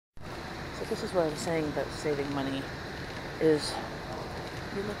this is what I'm saying about saving money, is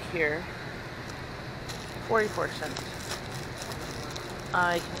you look here, 44 cents.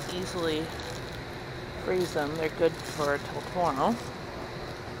 I can easily freeze them. They're good for till tomorrow.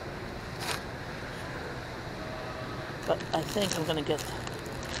 But I think I'm going to get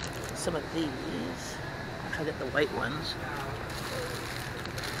some of these. Actually, I'll get the white ones.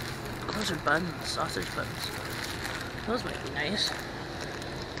 Those are buns, sausage buns. Those might be nice.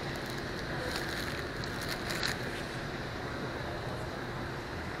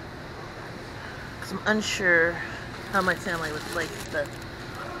 I'm unsure how my family would like the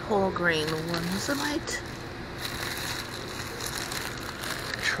whole grain ones. I might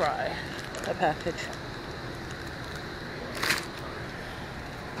try a package.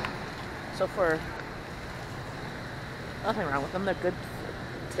 So for nothing wrong with them, they're good.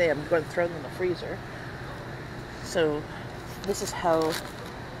 Today I'm going to throw them in the freezer. So this is how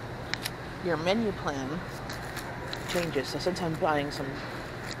your menu plan changes. So since I'm buying some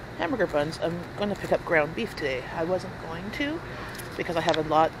hamburger buns, I'm going to pick up ground beef today. I wasn't going to because I have a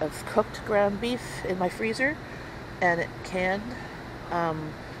lot of cooked ground beef in my freezer and it canned,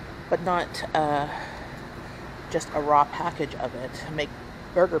 but not just a raw package of it to make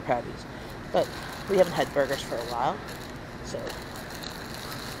burger patties. But we haven't had burgers for a while, so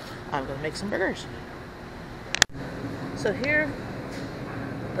I'm going to make some burgers. So here,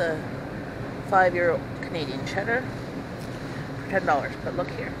 the 5-year-old Canadian cheddar for $10, but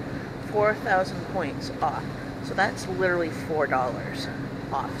look here, 4,000 points off. So that's literally $4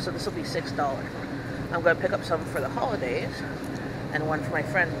 off. So this will be $6. I'm going to pick up some for the holidays and one for my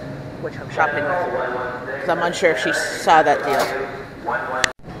friend, which I'm shopping with, because I'm unsure if she saw that deal.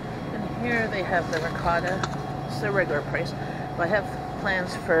 And here they have the ricotta. It's the regular price, but I have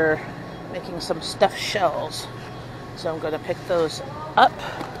plans for making some stuffed shells. So I'm going to pick those up.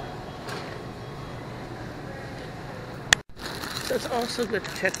 So it's also good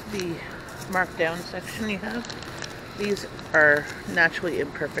to check the markdown section you have. These are naturally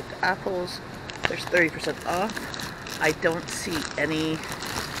imperfect apples. There's 30% off. I don't see any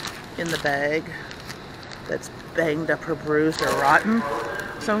in the bag that's banged up or bruised or rotten.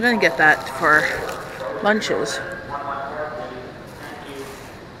 So I'm going to get that for lunches.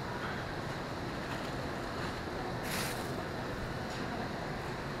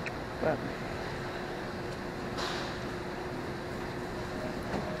 But,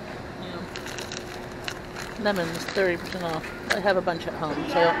 lemons, 30% off. I have a bunch at home,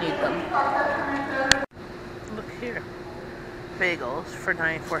 so I don't need them. Look here. Bagels for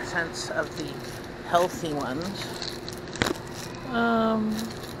 94 cents of the healthy ones.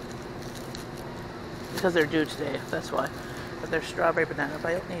 Because they're due today, that's why. But they're strawberry banana, but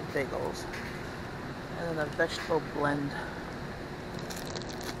I don't need bagels. And then a vegetable blend.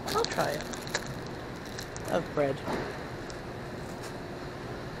 I'll try it. Of bread.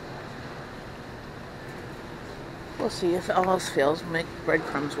 We'll see if all else fails, we'll make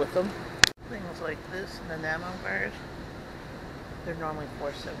breadcrumbs with them. Things like this and the Nano bars, they're normally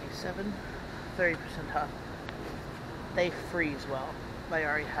 $4.77, 30% off. They freeze well. I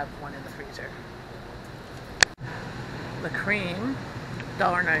already have one in the freezer. The cream,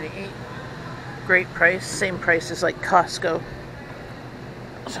 $1.98. Great price, same price as like Costco.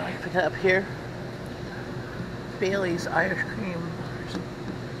 So I can pick it up here. Bailey's Irish cream.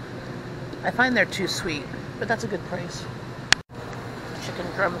 I find they're too sweet, but that's a good price. Chicken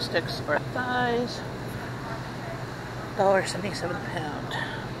drumsticks or thighs, $1.77 a pound.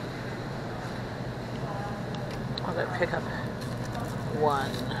 I'm gonna pick up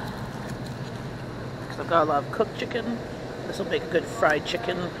one because I've got a lot of cooked chicken. This will make a good fried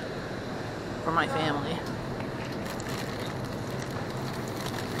chicken for my family.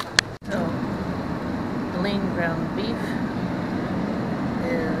 So, the lean ground beef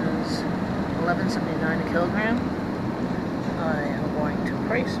is $11.79 a kilogram. I am going to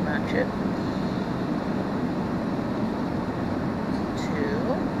price match it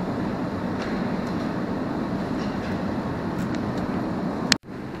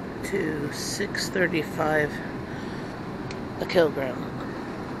to $6.35 a kilogram.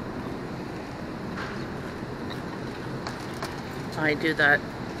 I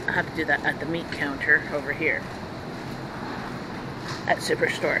have to do that at the meat counter over here at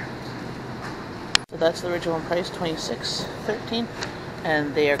Superstore. So that's the original price, $26.13,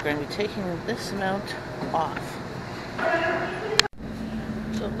 and they are going to be taking this amount off.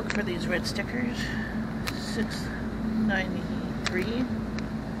 So look for these red stickers, $6.93.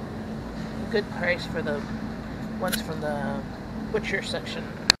 Good price for the ones from the butcher section,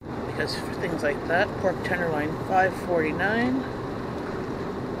 because for things like that, pork tenderloin $5.49,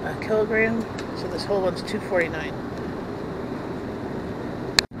 a kilogram. So this whole one's $2.49.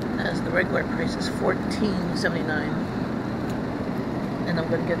 As the regular price is $14.79. And I'm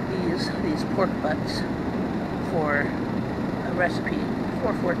going to get these pork butts for a recipe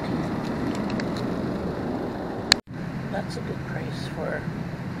for $14. That's a good price for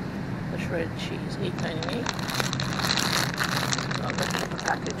the shredded cheese, $8.98. I'll get the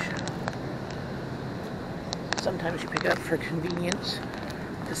package. Sometimes you pick it up for convenience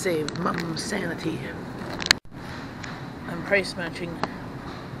to save mom's sanity. I'm price matching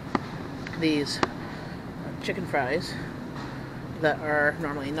these chicken fries that are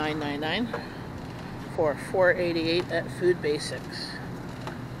normally $9.99 for $4.88 at Food Basics.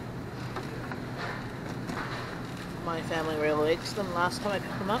 My family really likes them last time I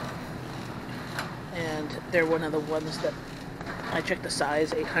picked them up, and they're one of the ones that I checked the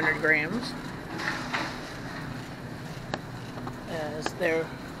size, 800 grams, as they're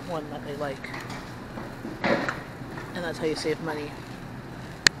one that they like, and that's how you save money.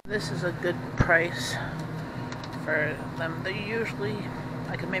 This is a good price for them. They usually,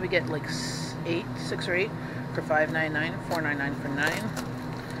 I can maybe get like 6 or 8 for $5.99, $4.99 for 9.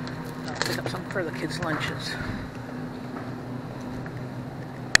 I'll pick up some for the kids' lunches.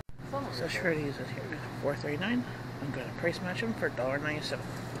 So shreddies is here, $4.39. I'm going to price match them for $1.97. I'm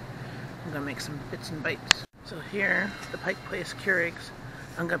going to make some bits and bites. So here, the Pike Place Keurigs,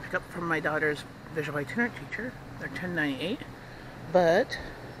 I'm going to pick up from my daughter's visual itinerant teacher. They're $10.98. But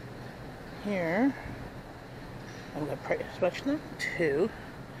here, I'm going to price match them to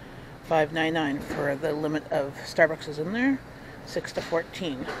 $5.99 for the limit of Starbucks is in there, 6 to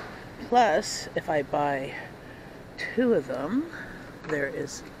 14. Plus, if I buy 2 of them, there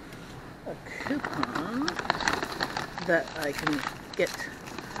is a coupon that I can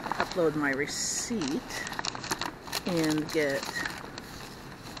upload my receipt and get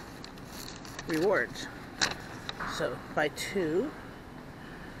rewards. So buy 2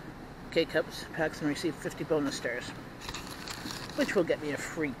 K-Cups packs and receive 50 bonus stars, which will get me a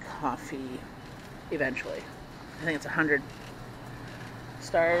free coffee eventually. I think it's 100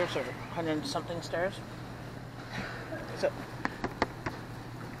 stars or 100 something stars. So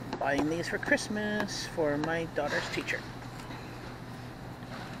buying these for Christmas for my daughter's teacher.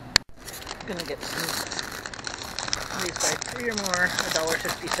 I'm gonna get some of these by 3 or more,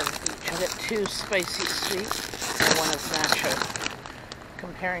 $1.57 each. I'll get 2 spicy sweet and 1 of nacho.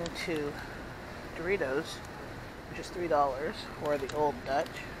 Comparing to Doritos, which is $3, or the Old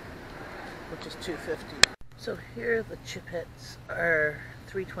Dutch, which is $2.50. So here the chipettes are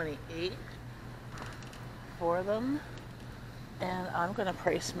 $3.28 for them. And I'm going to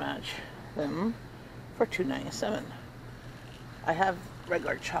price match them for $2.97. I have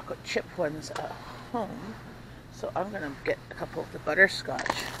regular chocolate chip ones at home, so I'm going to get a couple of the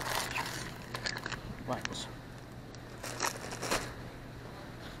butterscotch ones.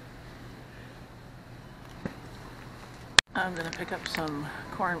 I'm going to pick up some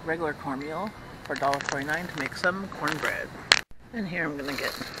regular cornmeal for $1.49 to make some cornbread. And here I'm going to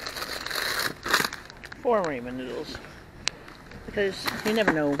get 4 ramen noodles, because you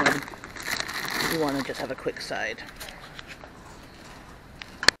never know when you want to just have a quick side.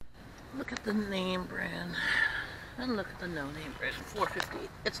 Look at the name brand, and look at the no name brand, $4.50.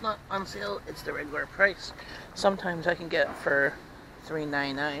 It's not on sale, it's the regular price. Sometimes I can get it for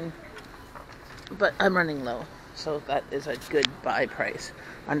 $3.99, but I'm running low, so that is a good buy price,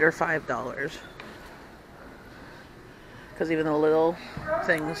 under $5. Because even the little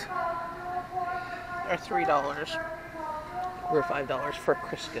things are $3. Or $5 for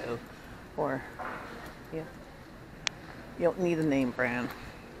Costco, or yeah, you don't need a name brand.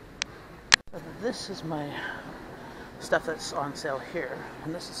 So this is my stuff that's on sale here,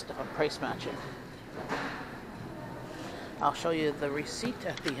 and this is stuff I'm price matching. I'll show you the receipt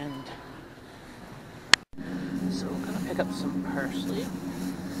at the end. So I'm gonna pick up some parsley,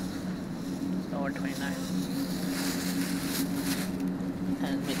 $1.29,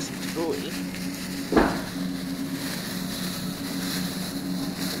 and make some tabbouleh.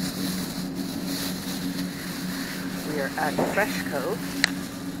 We are at Freshco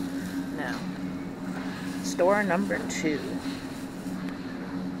now. Store number 2.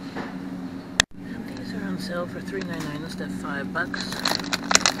 And these are on sale for $3.99 instead of $5.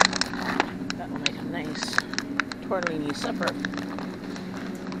 That will make a nice tortellini supper.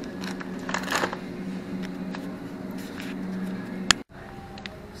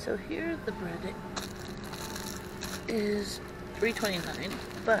 So here the bread is $3.29,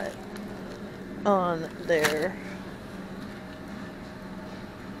 but on their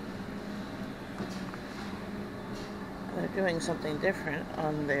They're doing something different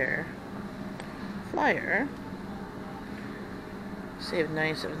on their flyer. Save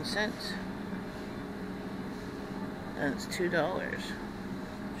 97 cents. And it's $2.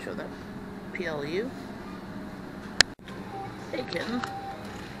 Show that PLU. Bacon,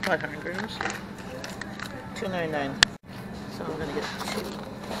 500 grams, $2.99. So I'm gonna get 2.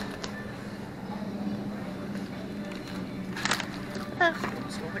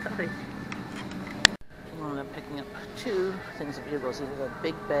 Smell the coffee. I'm picking up 2 things of bugles. These are the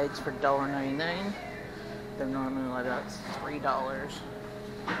big bags for $1.99. They're normally about $3.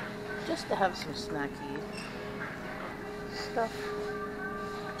 Just to have some snacky stuff.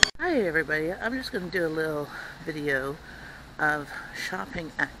 Hi everybody, I'm just going to do a little video of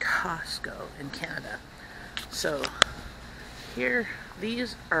shopping at Costco in Canada. So here,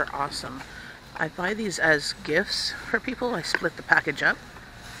 these are awesome. I buy these as gifts for people. I split the package up.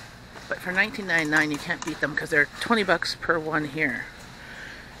 But for $19.99 you can't beat them because they're 20 bucks per one here.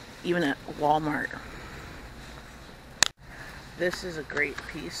 Even at Walmart. This is a great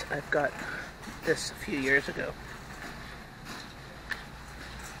piece. I've got this a few years ago.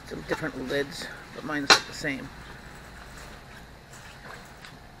 Some different lids, but mine's the same.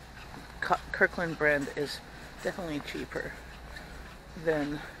 Kirkland brand is definitely cheaper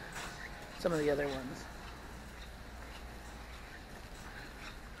than some of the other ones.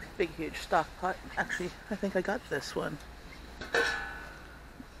 Big huge stock pot. Actually, I think I got this one.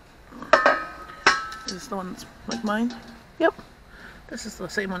 Is this the one that's like mine? Yep. This is the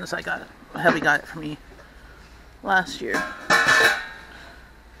same one as I got. Hubby got it for me last year.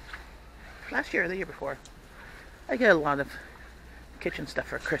 Last year or the year before. I get a lot of kitchen stuff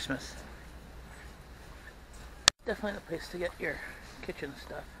for Christmas. Definitely the place to get your kitchen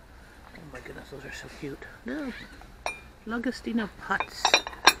stuff. Oh my goodness, those are so cute. No. Lagostina pots.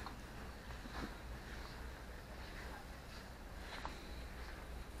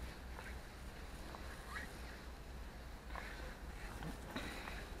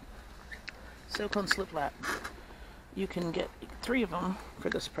 Silicone slip lap. You can get 3 of them for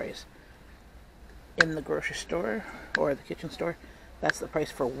this price. In the grocery store or the kitchen store, that's the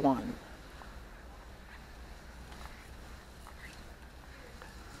price for 1.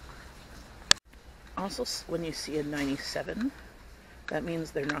 Also, when you see a 97, that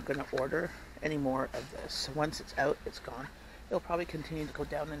means they're not going to order any more of this. So once it's out, it's gone. It'll probably continue to go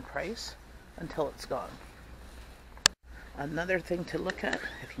down in price until it's gone. Another thing to look at,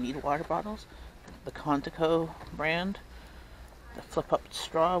 if you need water bottles, the Costco brand, the flip-up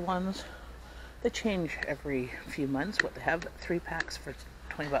straw ones, they change every few months what they have. 3 packs for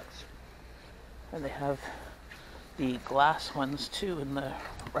 20 bucks. And they have the glass ones too in the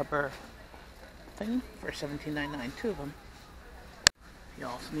rubber thing for $17.99, 2 of them. You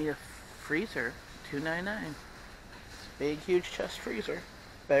also need a freezer, $2.99. It's a big, huge chest freezer,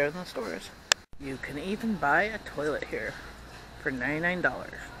 better than the stores. You can even buy a toilet here for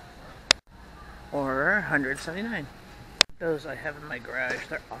 $99 or $179. Those I have in my garage,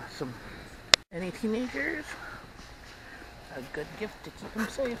 they're awesome. Any teenagers? A good gift to keep them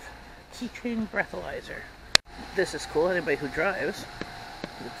safe. Keychain breathalyzer. This is cool. Anybody who drives,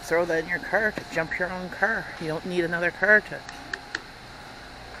 you can throw that in your car to jump your own car. You don't need another car to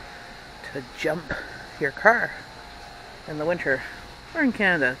jump your car in the winter. Or in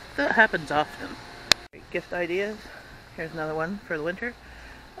Canada. That happens often. Gift ideas. Here's another one for the winter.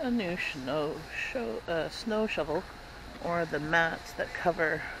 A new snow shovel, or the mats that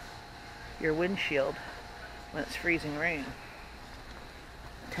cover your windshield when it's freezing rain.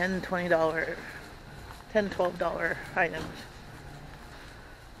 $10, $20, $10, $12 items.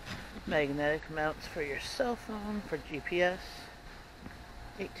 Magnetic mounts for your cell phone, for GPS.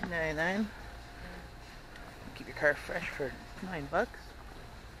 $18.99. Keep your car fresh for $9 bucks.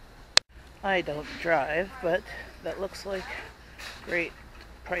 I don't drive, but that looks like great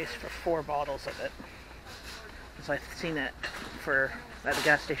price for 4 bottles of it. Because I've seen it at the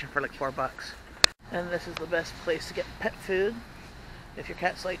gas station for like $4 bucks. And this is the best place to get pet food. If your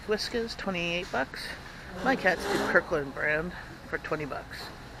cat's like Whiskas, 28 bucks. My cat's the Kirkland brand for 20 bucks.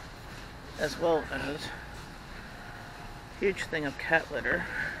 As well as huge thing of cat litter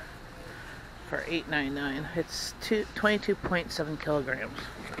for $8.99. It's 22.7 kilograms.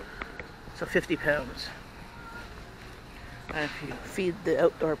 So 50 pounds. And if you feed the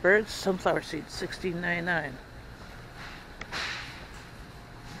outdoor birds, sunflower seeds, $16.99.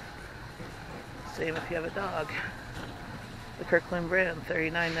 Same if you have a dog. The Kirkland brand,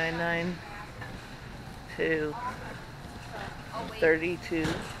 $39.99 to $32.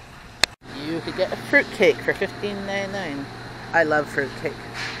 You could get a fruit cake for $15.99. I love fruit cake.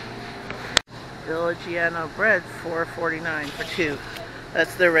 Villagiano bread, $4.49 for 2.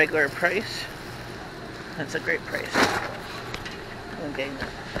 That's their regular price. That's a great price. I'm getting the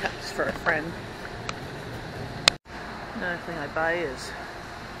cups for a friend. Another thing I buy is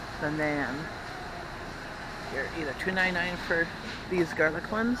the naan. You're either $2.99 for these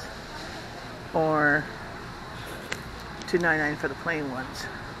garlic ones or $2.99 for the plain ones.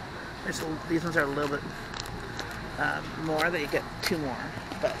 These ones are a little bit more, that you get 2 more,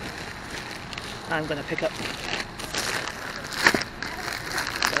 but I'm going to pick up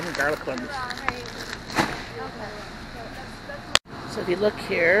some garlic ones. So if you look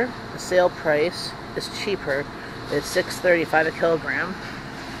here, the sale price is cheaper. It's $6.35 a kilogram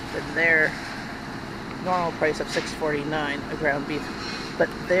than their normal price of $6.49 a ground beef. But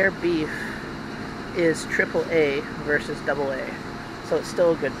their beef is AAA versus AA. So it's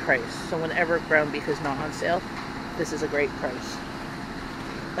still a good price. So whenever ground beef is not on sale, this is a great price.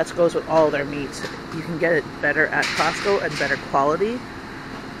 That goes with all their meats. You can get it better at Costco and better quality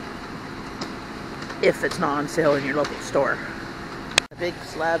if it's not on sale in your local store. A big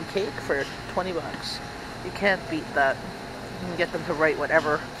slab cake for 20 bucks. You can't beat that. You can get them to write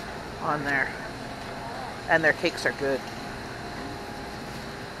whatever on there. And their cakes are good.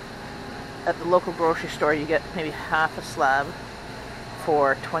 At the local grocery store, you get maybe half a slab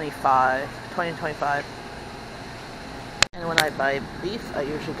for 20 to 25. And when I buy beef, I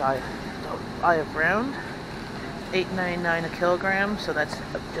usually buy around $8.99 a kilogram, so that's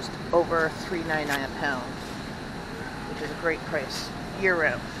just over $3.99 a pound, which is a great price year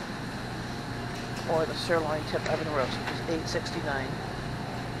round. Or the sirloin tip oven roast, which is $8.69,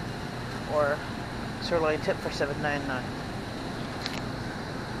 or sirloin tip for $7.99.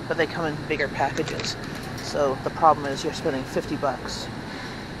 But they come in bigger packages, so the problem is you're spending 50 bucks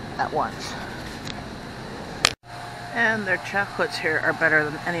at once. And their chocolates here are better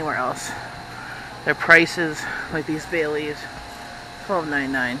than anywhere else. Their prices, like these Baileys,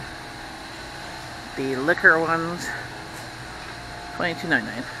 $12.99. The liquor ones,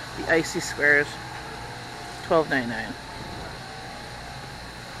 $22.99. The icy squares, $12.99.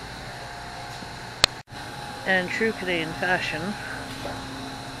 And true Canadian fashion,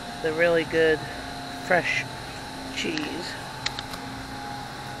 the really good fresh cheese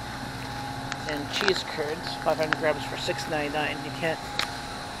and cheese curds, 500 grams for $6.99. You can't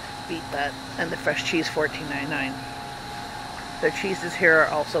beat that. And the fresh cheese, $14.99. Their cheeses here are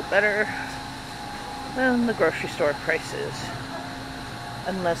also better than the grocery store prices,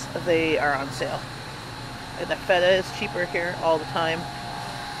 unless they are on sale. And the feta is cheaper here all the time,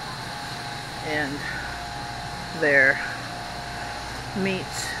 and their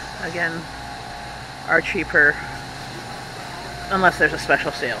meats, again, are cheaper unless there's a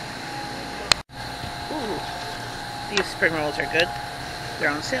special sale. Ooh, these spring rolls are good. They're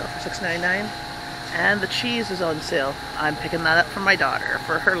on sale for $6.99, and the cheese is on sale. I'm picking that up for my daughter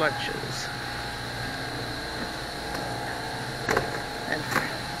for her lunches. And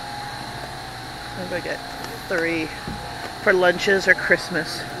I'm going to get 3 for lunches or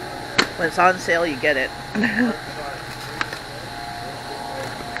Christmas. When it's on sale, you get it.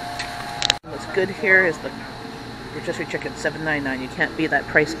 What's good here is the rotisserie chicken, $7.99. You can't beat that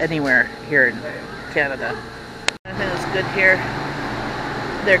price anywhere here in Canada. I think it's good here.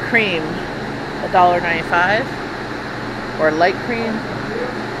 Their cream, $1.95, or light cream.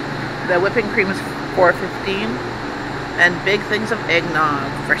 The whipping cream is $4.15, and big things of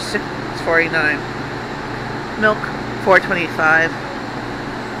eggnog for $6.49. Milk, $4.25,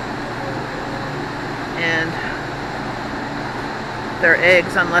 and their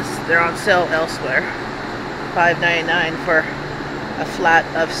eggs, unless they're on sale elsewhere, $5.99 for a flat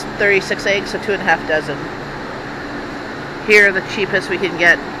of 36 eggs, so 2.5 dozen. Here, the cheapest we can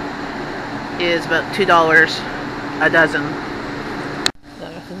get is about $2 a dozen. The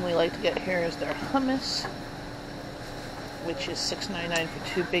other thing we like to get here is their hummus, which is $6.99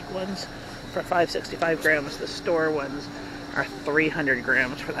 for 2 big ones for 565 grams. The store ones are 300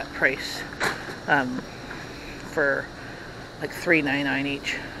 grams for that price, for like $3.99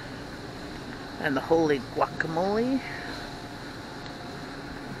 each. And the holy guacamole,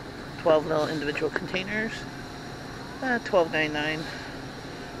 12 little individual containers, $12.99,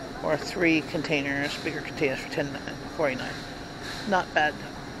 or 3 containers, bigger containers for $10.49. Not bad.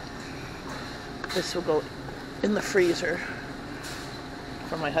 This will go in the freezer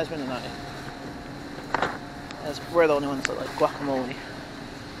for my husband and I, as we're the only ones that like guacamole.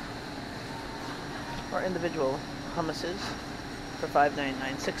 Or individual hummuses for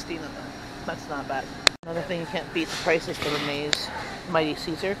 $5.99, 16 of them. That's not bad. Another thing you can't beat the prices for the Maze Mighty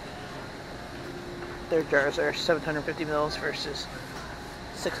Caesar. Their jars are 750 mils versus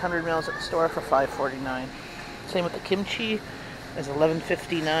 600 mils at the store for $5.49. Same with the kimchi, is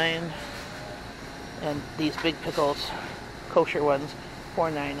 $11.59, and these big pickles, kosher ones,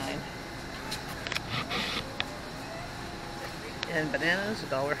 $4.99. And bananas,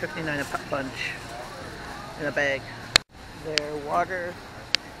 $1.59 a bunch in a bag. Their water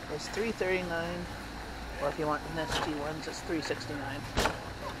is $3.39, or if you want the nesty ones, it's $3.69.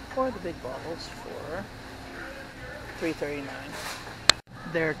 Or the big bottles for $3.39.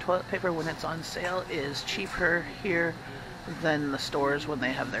 Their toilet paper, when it's on sale, is cheaper here than the stores when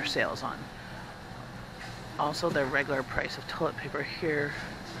they have their sales on. Also, their regular price of toilet paper here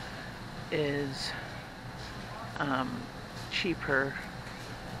is cheaper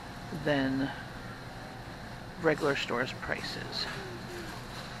than regular stores' prices.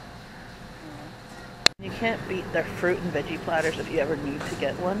 You can't beat their fruit and veggie platters if you ever need to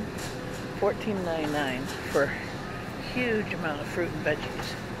get one. $14.99 for a huge amount of fruit and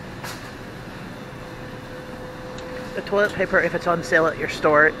veggies. The toilet paper, if it's on sale at your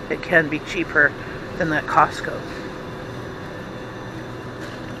store, it can be cheaper than at Costco.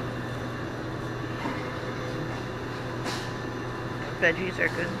 Veggies are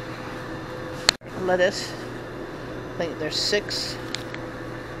good. Lettuce, I think there's 6.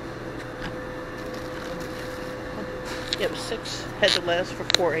 Yep, 6 heads of lettuce for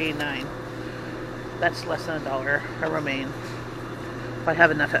 $4.89. That's less than $1 a romaine, if I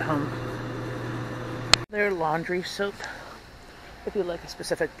have enough at home. Their laundry soap, if you like a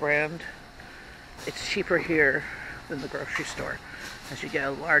specific brand, it's cheaper here than the grocery store, as you get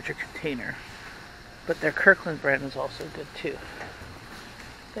a larger container. But their Kirkland brand is also good too.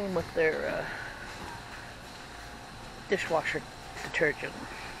 Same with their dishwasher detergent.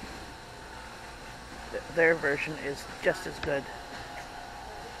 Their version is just as good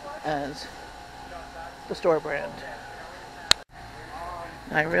as the store brand.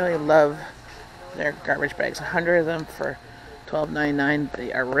 I really love their garbage bags. 100 of them for $12.99.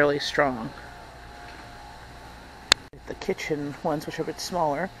 They are really strong. The kitchen ones, which are a bit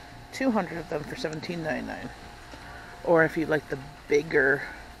smaller, 200 of them for $17.99. Or if you like the bigger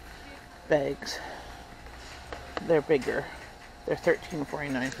bags, they're bigger. They're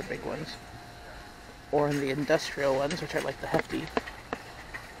 $13.49 for big ones. Or in the industrial ones, which are like the hefty,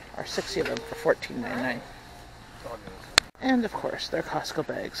 are 60 of them for $14.99. And of course, their Costco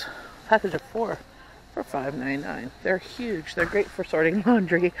bags. Package of 4 for $5.99. They're huge. They're great for sorting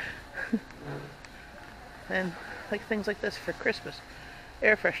laundry. And like things like this for Christmas.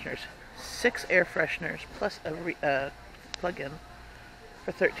 Air fresheners. 6 air fresheners plus a plug-in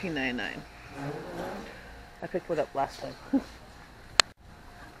for $13.99. I picked one up last time.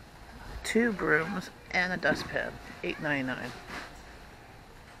 2 brooms and a dustpan, $8.99.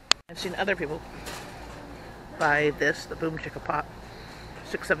 I've seen other people buy this, the Boom Chicka Pop,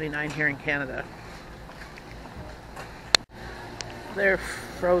 $6.79 here in Canada. Their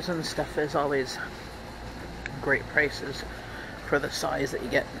frozen stuff is always great prices for the size that you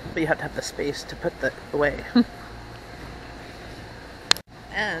get, but you have to have the space to put that away.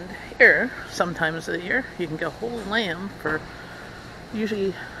 And here, sometimes of the year, you can get whole lamb for,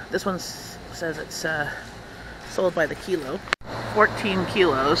 usually this one says it's sold by the kilo. 14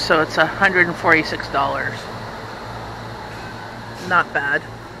 kilos, so it's $146. Not bad,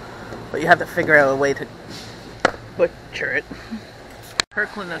 but you have to figure out a way to butcher it.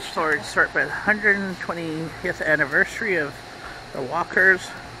 Kirkland is sort by the 120th anniversary of the Walker's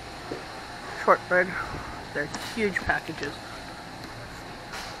shortbread. They're huge packages.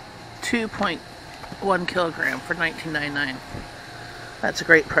 2.1 kilogram for $19.99. That's a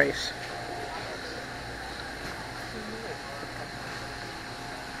great price.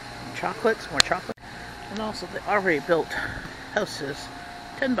 Chocolates, more chocolate. And also the already built houses,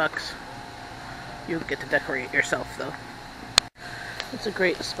 $10. You get to decorate yourself though. It's a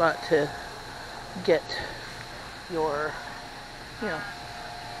great spot to get your,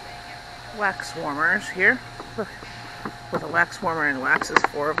 wax warmers here. With a wax warmer and waxes,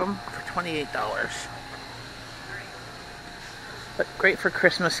 4 of them for $28. But great for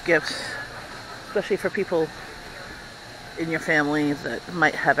Christmas gifts, especially for people in your family that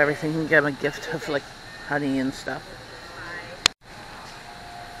might have everything. You can get them a gift of like honey and stuff.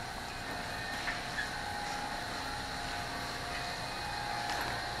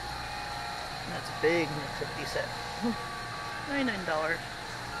 That's a big nativity set. $99.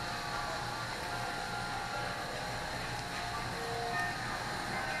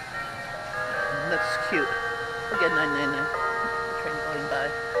 That's cute. Again, $9.99. Train going by.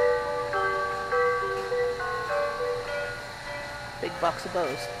 Big box of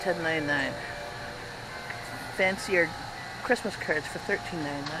bows, $10.99. Fancier Christmas cards for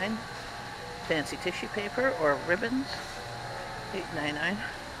 $13.99. Fancy tissue paper or ribbons, $8.99.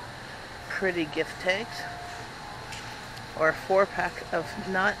 Pretty gift tags, or a 4-pack of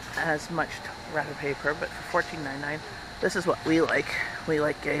not as much wrapper paper, but for $14.99. This is what we like. We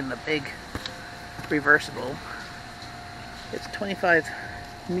like getting the big reversible. It's 25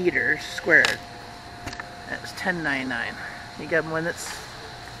 meters squared. And it's $10.99. You get them when it's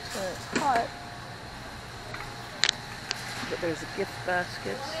hot. But there's a gift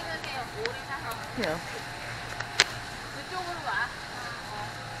baskets. You know.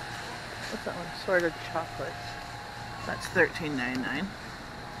 What's that one? Assorted chocolates. That's $13.99.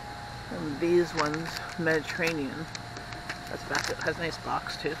 And these ones, Mediterranean. That's back. It has a nice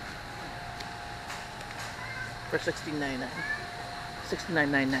box too. For $16.99.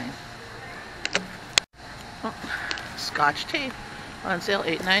 $69.99. Oh, Scotch tape on sale,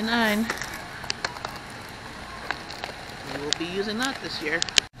 $8.99. We will be using that this year.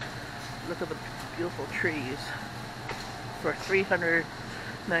 Look at the beautiful trees for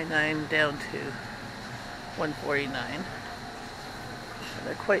 $399 down to $149. And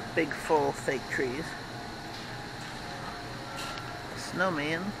they're quite big, full, fake trees.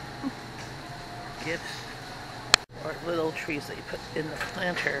 Snowman gifts, or little trees that you put in the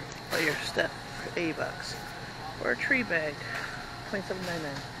planter by your step for $80, or a tree bag,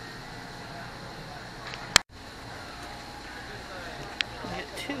 $27.99. You get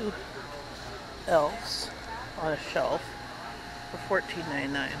 2 elves on a shelf for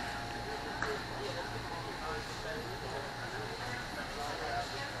 $14.99.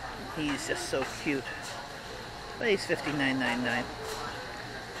 He's just so cute, but he's $59.99.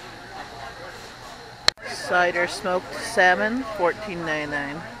 Cider smoked salmon,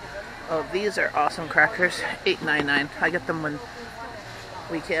 $14.99. Oh, these are awesome crackers, $8.99. I get them when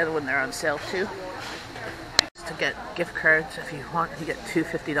we can, when they're on sale too. To get gift cards, if you want, you get 2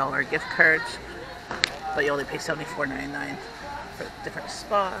 $50 gift cards, but you only pay $74.99 for different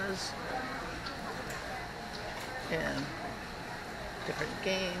spas and different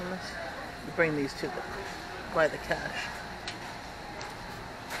games. You bring these to buy the cash.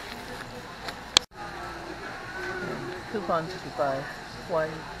 Coupons, if you buy one,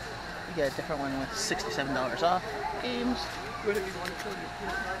 you get a different one with $67 off games.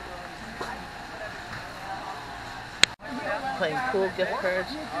 Playing pool gift cards,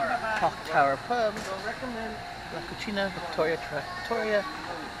 Hawk Tower Pub, La Cucina, Victoria.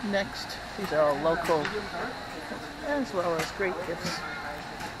 Next, these are all local, as well as great gifts.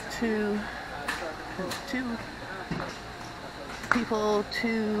 Two people,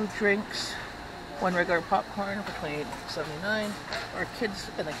 2 drinks. 1 regular popcorn for $28.79, or kids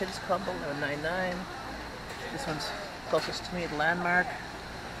in a kids combo, $11.99. This one's closest to me, Landmark.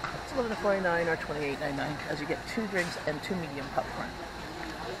 It's $11.49 or $28.99, as you get 2 drinks and 2 medium popcorn.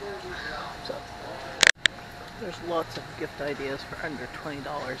 So there's lots of gift ideas for under $20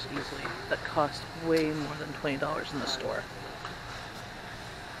 easily that cost way more than $20 in the store.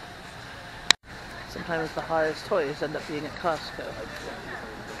 Sometimes the hottest toys end up being at Costco.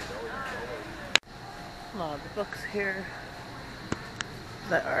 A lot of the books here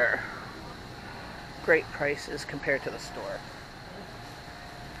that are great prices compared to the store.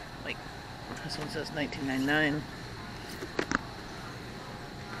 Like this one says $19.99.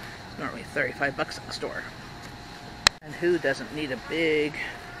 It's normally $35 at the store. And who doesn't need a big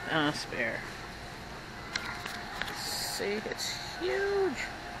spare? See, it's huge.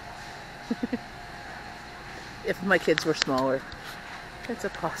 If my kids were smaller, it's a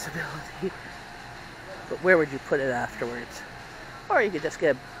possibility. But where would you put it afterwards? Or you could just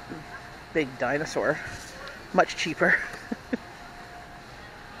get a big dinosaur. Much cheaper.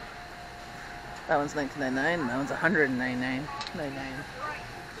 That one's $19.99, that one's $199.99.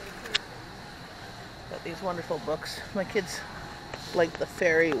 But these wonderful books. My kids like the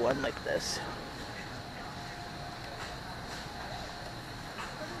fairy one like this.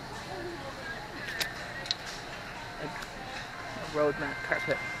 A road mat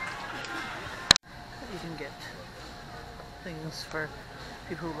carpet. You can get things for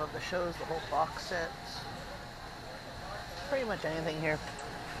people who love the shows, the whole box sets. Pretty much anything here.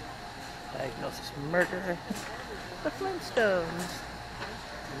 Diagnosis Murder. The Flintstones.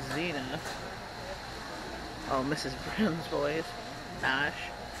 Xena. Oh, Mrs. Brown's Boys. Ash.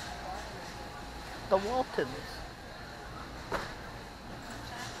 The Waltons.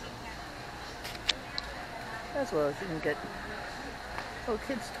 As well as you can get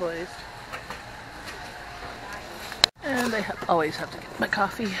kids' toys. And I always have to get my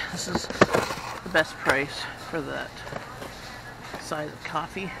coffee. This is the best price for that size of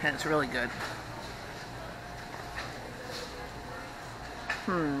coffee, and it's really good.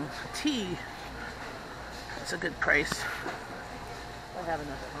 Tea. That's a good price. I have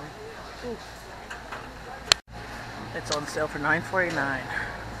enough at home. Ooh. It's on sale for $9.49.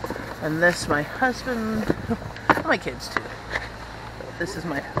 And this, my husband, my kids too. This is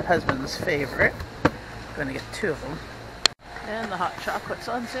my husband's favorite. I'm gonna get 2 of them. And the hot chocolate's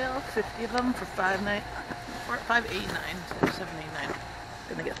on sale, 50 of them for $5.89 instead of $7.89.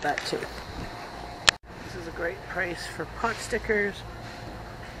 Gonna get that too. This is a great price for pot stickers.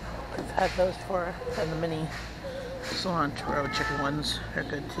 I've had those before, and the mini cilantro chicken ones are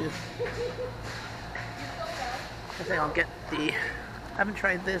good too. I think I'll get the, I haven't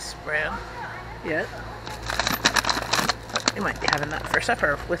tried this brand yet. But we might be having that for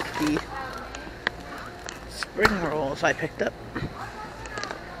supper with the spring rolls I picked up.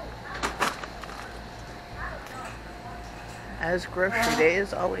 As grocery day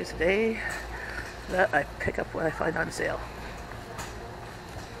is always a day that I pick up what I find on sale.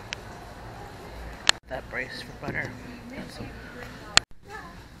 That brace for butter. That's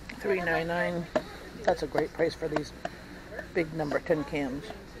 $3.99. That's a great price for these big number 10 cans.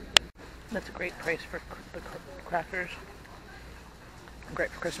 That's a great price for the crackers. Great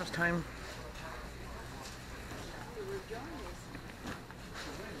for Christmas time.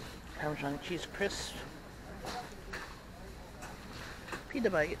 Parmesan cheese crisps. Pita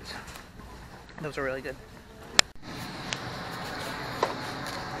bites. Those are really good.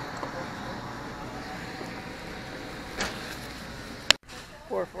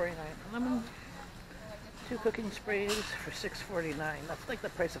 $4.49 for lemon. 2 cooking sprays for $6.49. That's like the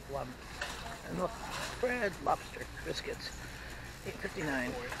price of one. And look, bread, lobster biscuits,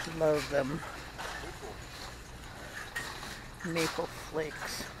 $8.59. Love them. Maple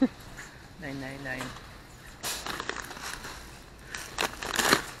flakes, $9.99.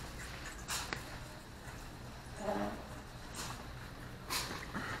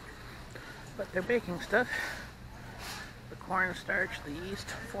 But their baking stuff, the cornstarch, the yeast,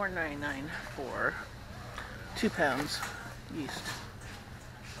 $4.99 for 2 pounds yeast.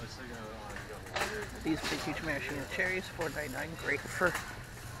 These big huge maraschino cherries, $4.99, great for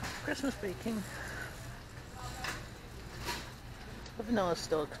Christmas baking. The vanilla is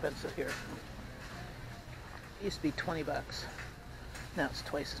still expensive here. It used to be 20 bucks. Now it's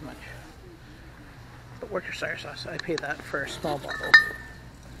twice as much. But Worcestershire sauce, I pay that for a small bottle.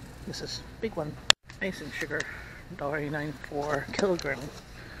 This is a big one. Icing sugar, $1.89 for a kilogram.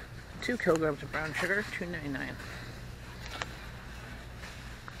 2 kilograms of brown sugar, $2.99.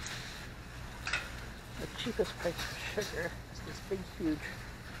 The cheapest price for sugar is this big, huge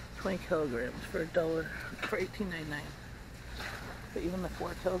 20 kilograms for $18.99. But even the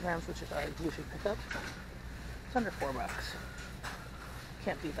 4 kilograms, which is I usually pick up, it's under $4.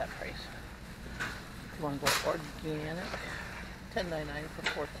 Can't beat that price. If you want to go organic, $10.99 for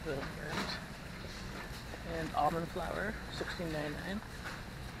 4 kilograms. And almond flour, $16.99.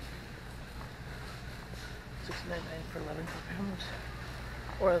 $16.99 for 11 kilograms.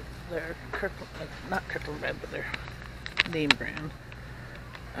 Or their Kirkland, not Kirkland brand, but their name brand.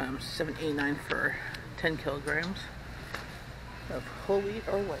 $7.89 for 10 kilograms of whole wheat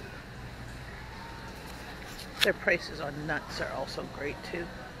or white. Their prices on nuts are also great too.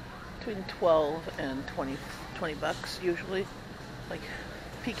 Between 12 and 20 bucks usually. Like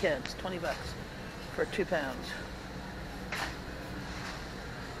pecans, 20 bucks for 2 pounds.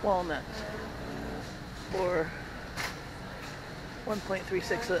 Walnuts for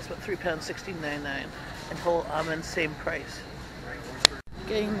 1.36, so that's what, 3 pounds, $16.99. And whole almonds, same price.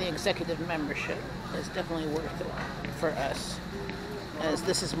 Getting the executive membership is definitely worth it for us, as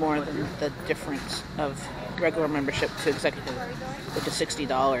this is more than the difference of regular membership to executive, which is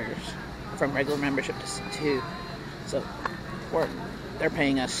 $60 from regular membership to so they're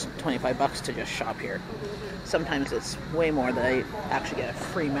paying us 25 bucks to just shop here. Sometimes it's way more that I actually get a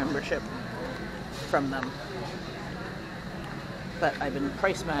free membership from them. But I've been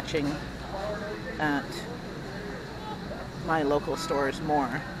price matching at my local stores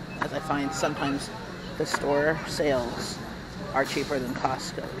more, as I find sometimes the store sales are cheaper than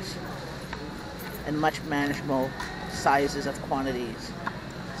Costco's and much manageable sizes of quantities.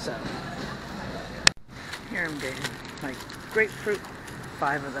 So here I'm getting my grapefruit,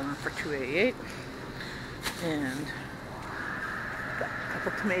 5 of them for $2.88, and got a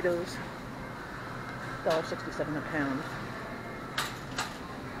couple tomatoes, $1.67 a pound.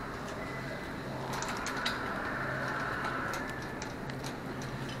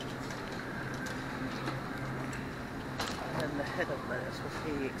 And the head of lettuce was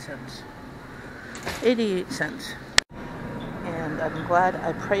 88 cents. 88 cents. And I'm glad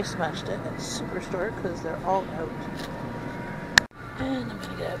I price matched it at Superstore because they're all out. And I'm I'm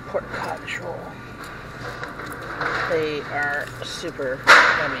gonna get a pork cottage roll. They are super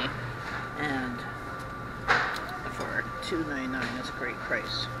yummy, and for $2.99 is a great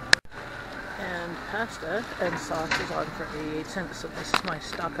price. And pasta and sauce is on for 88 cents, so this is my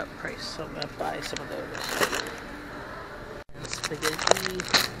stock up price, so I'm gonna buy some of those. And spaghetti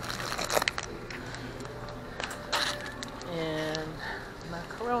and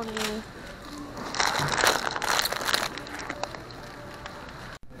macaroni.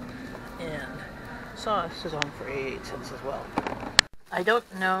 And sauce is on for 88 cents as well. I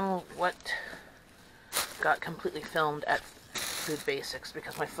don't know what got completely filmed at Food Basics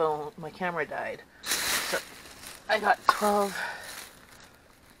because my camera died. So I got 12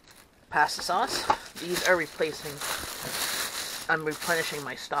 pasta sauce. These are replacing, I'm replenishing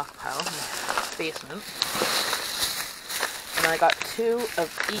my stockpile in my basement. And I got 2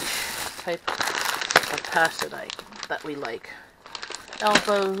 of each type of pasta that we like.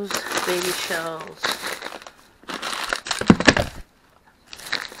 Elbows, baby shells,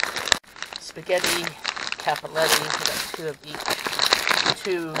 spaghetti, cappelletti, I got 2 of each,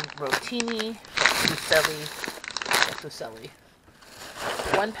 2 rotini, fusilli,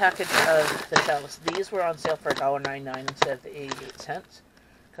 1 package of the shells. These were on sale for $1.99 instead of the 88 cents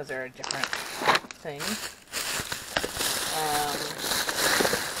because they're a different thing.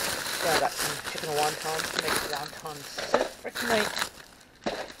 So I got some chicken wontons to make the wonton soup for tonight.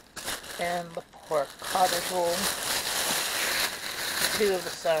 And the pork cottage roll. 2 of the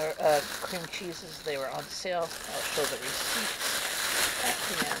sour cream cheeses, they were on sale. I'll show the receipt at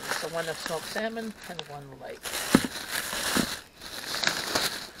the end. So 1 of smoked salmon and 1 light.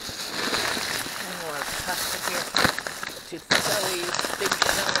 And more pasta here. 2 fusillis, big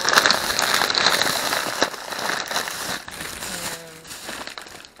shells. And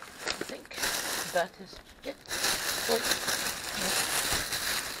I think that is it.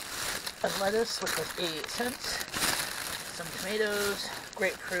 A lettuce, which was 88 cents, some tomatoes,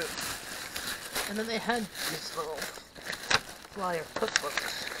 grapefruit, and then they had these little flyer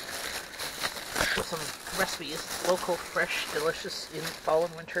cookbooks with some recipes, local, fresh, delicious in fall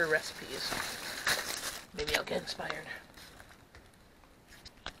and winter recipes. Maybe I'll get inspired.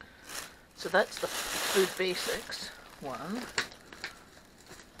 So that's the Food Basics one.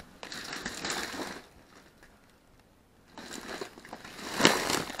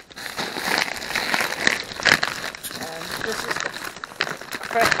 This is the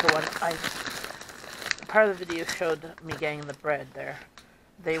fresco one. Part of the video showed me getting the bread there.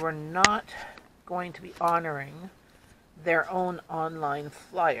 They were not going to be honoring their own online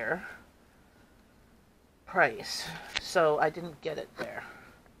flyer price, so I didn't get it there.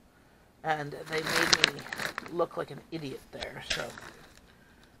 And they made me look like an idiot there, so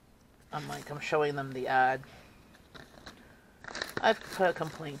I'm showing them the ad. I've put a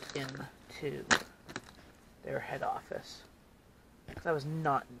complaint in to their head office because I was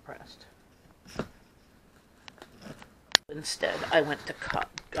not impressed. Instead, I went to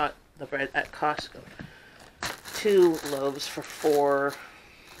got the bread at Costco. 2 loaves for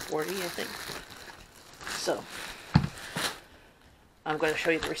 $4.40, I think. So I'm going to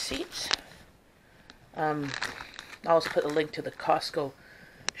show you the receipts. I'll also put a link to the Costco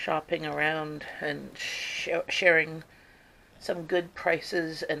shopping around and sharing some good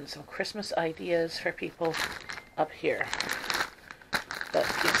prices and some Christmas ideas for people up here. But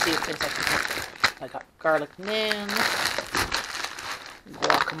you can see things like I got garlic naan,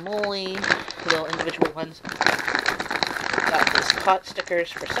 guacamole, little individual ones. Got these pot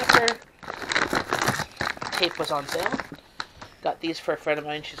stickers for supper. Tape was on sale. Got these for a friend of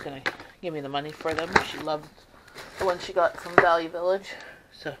mine. She's going to give me the money for them. She loved the ones she got from Value Village.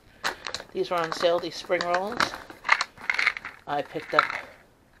 So these were on sale, these spring rolls. I picked up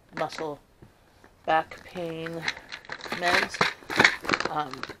muscle back pain meds.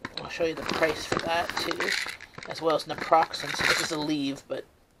 I'll show you the price for that too, as well as naproxen. So this is Aleve, but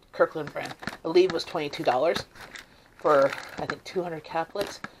Kirkland brand. Aleve was $22 for, I think, 200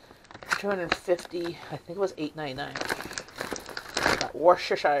 caplets. 250, I think it was $8.99. Got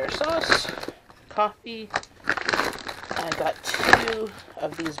Worcestershire sauce, coffee. I got 2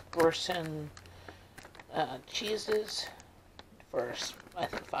 of these Burson cheeses for, I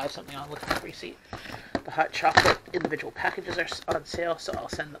think, $5 something. I'll look at the receipt. The hot chocolate individual packages are on sale, so I'll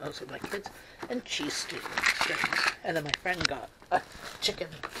send those with my kids. And cheese strings. And then my friend got a chicken,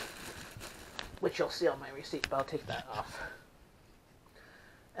 which you'll see on my receipt, but I'll take that off.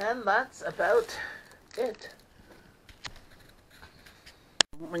 And that's about it.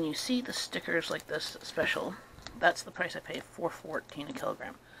 When you see the stickers like this special, that's the price I paid, $4.14 a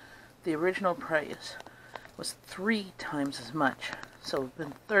kilogram. The original price was 3 times as much So it's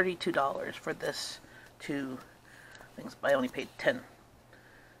been $32 for this two things, but I only paid $10.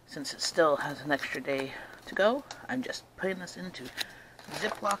 Since it still has an extra day to go, I'm just putting this into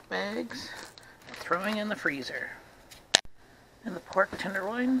Ziploc bags and throwing in the freezer. And the pork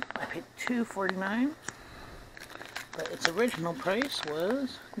tenderloin, I paid $2.49, but its original price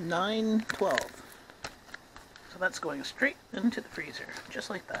was $9.12. So that's going straight into the freezer, just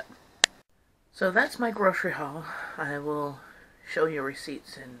like that. So that's my grocery haul. I will show you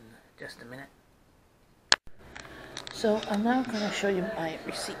receipts in just a minute. So I'm now going to show you my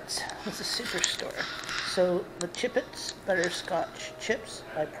receipts. This is Superstore. So the Chippets butterscotch chips,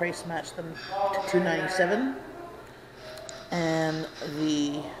 I price matched them to $2.97, and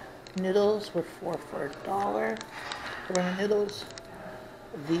the noodles were 4 for $1. The ramen noodles.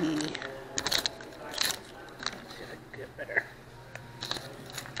 The let's see if I can get better.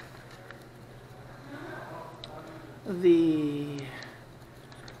 The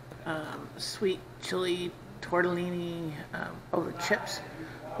sweet chili tortellini, the chips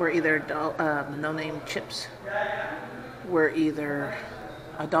were either no-name chips were either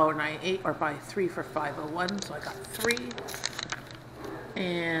 $1.98 or buy 3 for $5.01, so I got 3.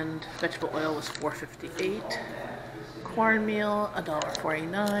 And vegetable oil was $4.58. Cornmeal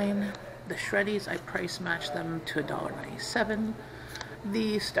 $1.49. The Shreddies, I price matched them to $1.97.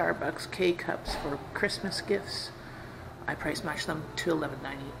 The Starbucks K-Cups for Christmas gifts, I price matched them to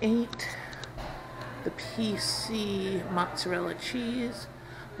 $11.98. The PC mozzarella cheese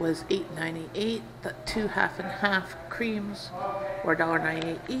was $8.98. The 2 half and half creams were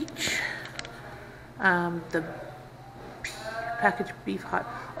 $1.98 each. The packaged beef hot,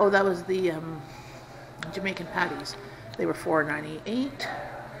 that was the Jamaican patties. They were $4.98.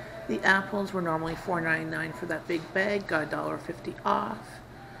 The apples were normally $4.99 for that big bag, got $1.50 off.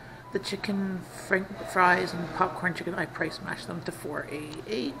 The chicken fries and popcorn chicken, I price matched them to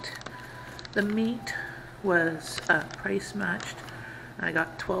 $4.88. The meat was price matched. I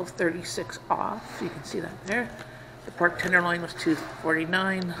got $12.36 off. You can see that there. The pork tenderloin was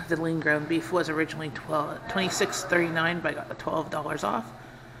 $2.49. The lean ground beef was originally $26.39, but I got the $12 off.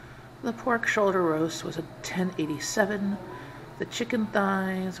 The pork shoulder roast was a $10.87. The chicken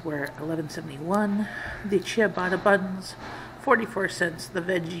thighs were $11.71. The ciabatta buns, 44 cents. The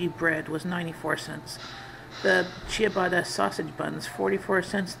veggie bread was 94 cents. The ciabatta sausage buns, 44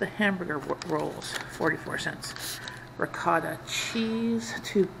 cents. The hamburger rolls, 44 cents. Ricotta cheese,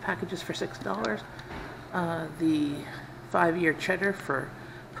 2 packages for $6. The 5-year cheddar for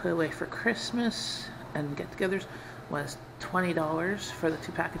put away for Christmas and get-togethers was $20 for the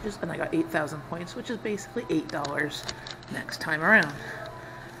 2 packages, and I got 8,000 points, which is basically $8 next time around.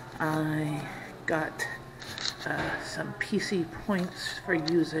 I got some PC points for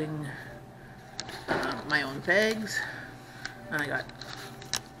using my own bags.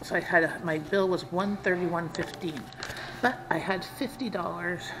 So I had my bill was $131.15, but I had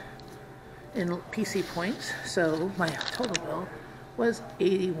 $50 in PC points, so my total bill was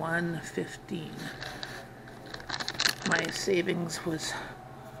 $81.15. My savings was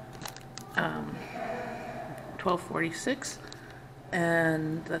 $12.46,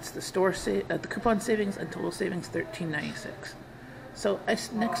 and that's the store the coupon savings, and total savings $13.96. So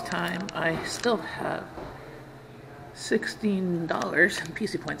next time I still have $16 in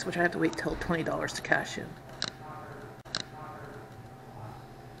PC points, which I have to wait till $20 to cash in.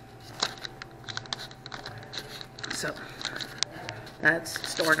 So that's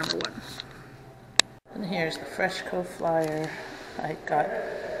store number 1. And here's the Freshco flyer. I got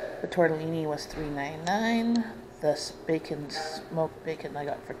the tortellini was $3.99. The smoked bacon I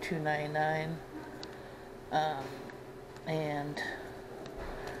got for $2.99. And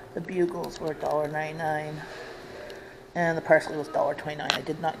the bugles were $1.99. And the parsley was $1.29. I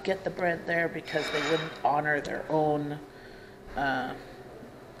did not get the bread there because they wouldn't honor their own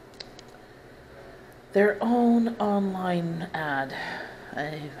online ad.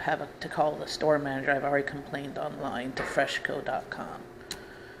 I have to call the store manager. I've already complained online to freshco.com.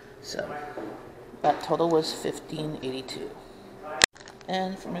 So that total was $15.82.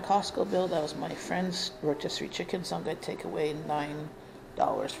 And for my Costco bill, that was my friend's rotisserie chicken, so I'm going to take away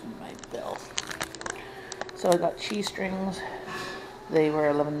 $9 from my bill. So I got cheese strings. They were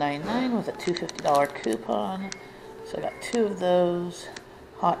 $11.99 with a $2.50 coupon. So I got 2 of those.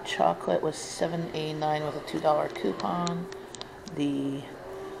 Hot chocolate was $7.89 with a $2 coupon. The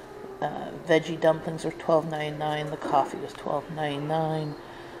veggie dumplings were $12.99. The coffee was $12.99.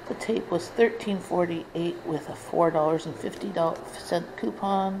 The tape was $13.48 with a $4.50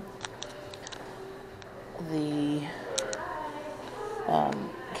 coupon. The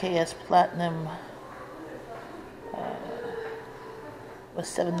KS Platinum was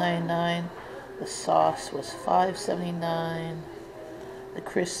 $7.99. The sauce was $5.79. The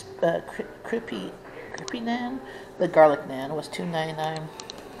crispy naan, the garlic naan was $2.99.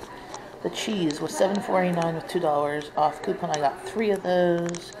 The cheese was $7.49 with $2 off coupon. I got 3 of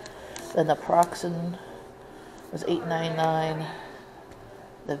those. The naproxen was $8.99.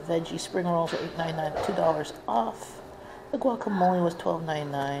 The veggie spring rolls were $8.99 with $2 off. The guacamole was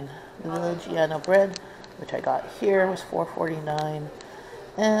 $12.99. The Villagiano bread, which I got here, was $4.49.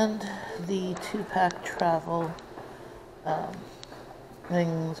 And the 2-pack travel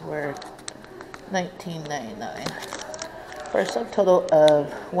things were $19.99. For a subtotal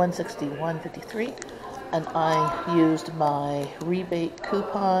of $161.53, and I used my rebate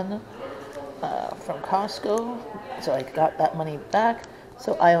coupon from Costco, so I got that money back,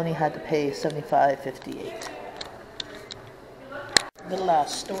 so I only had to pay $75.58. The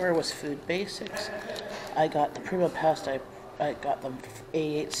last store was Food Basics. I got the Primo pasta, I got them for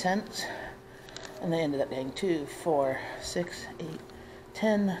 88 cents, and they ended up getting 2, 4, 6, 8,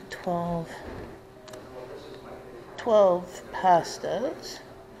 10, 12 pastas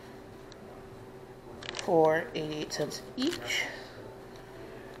for 88 cents each.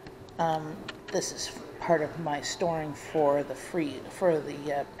 This is part of my storing for the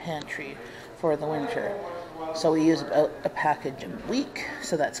pantry for the winter. So we use about a package a week,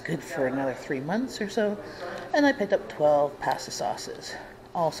 so that's good for another 3 months or so. And I picked up 12 pasta sauces.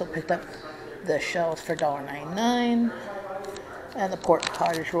 Also picked up the shells for $1.99 and the pork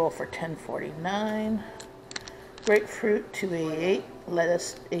cottage roll for $10.49. Grapefruit $2.88,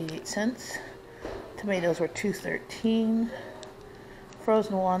 lettuce 88 cents, tomatoes were $2.13,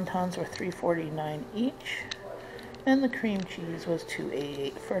 frozen wontons were $3.49 each, and the cream cheese was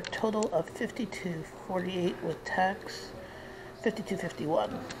 $2.88 for a total of $52.48 with tax,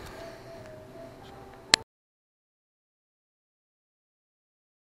 $52.51.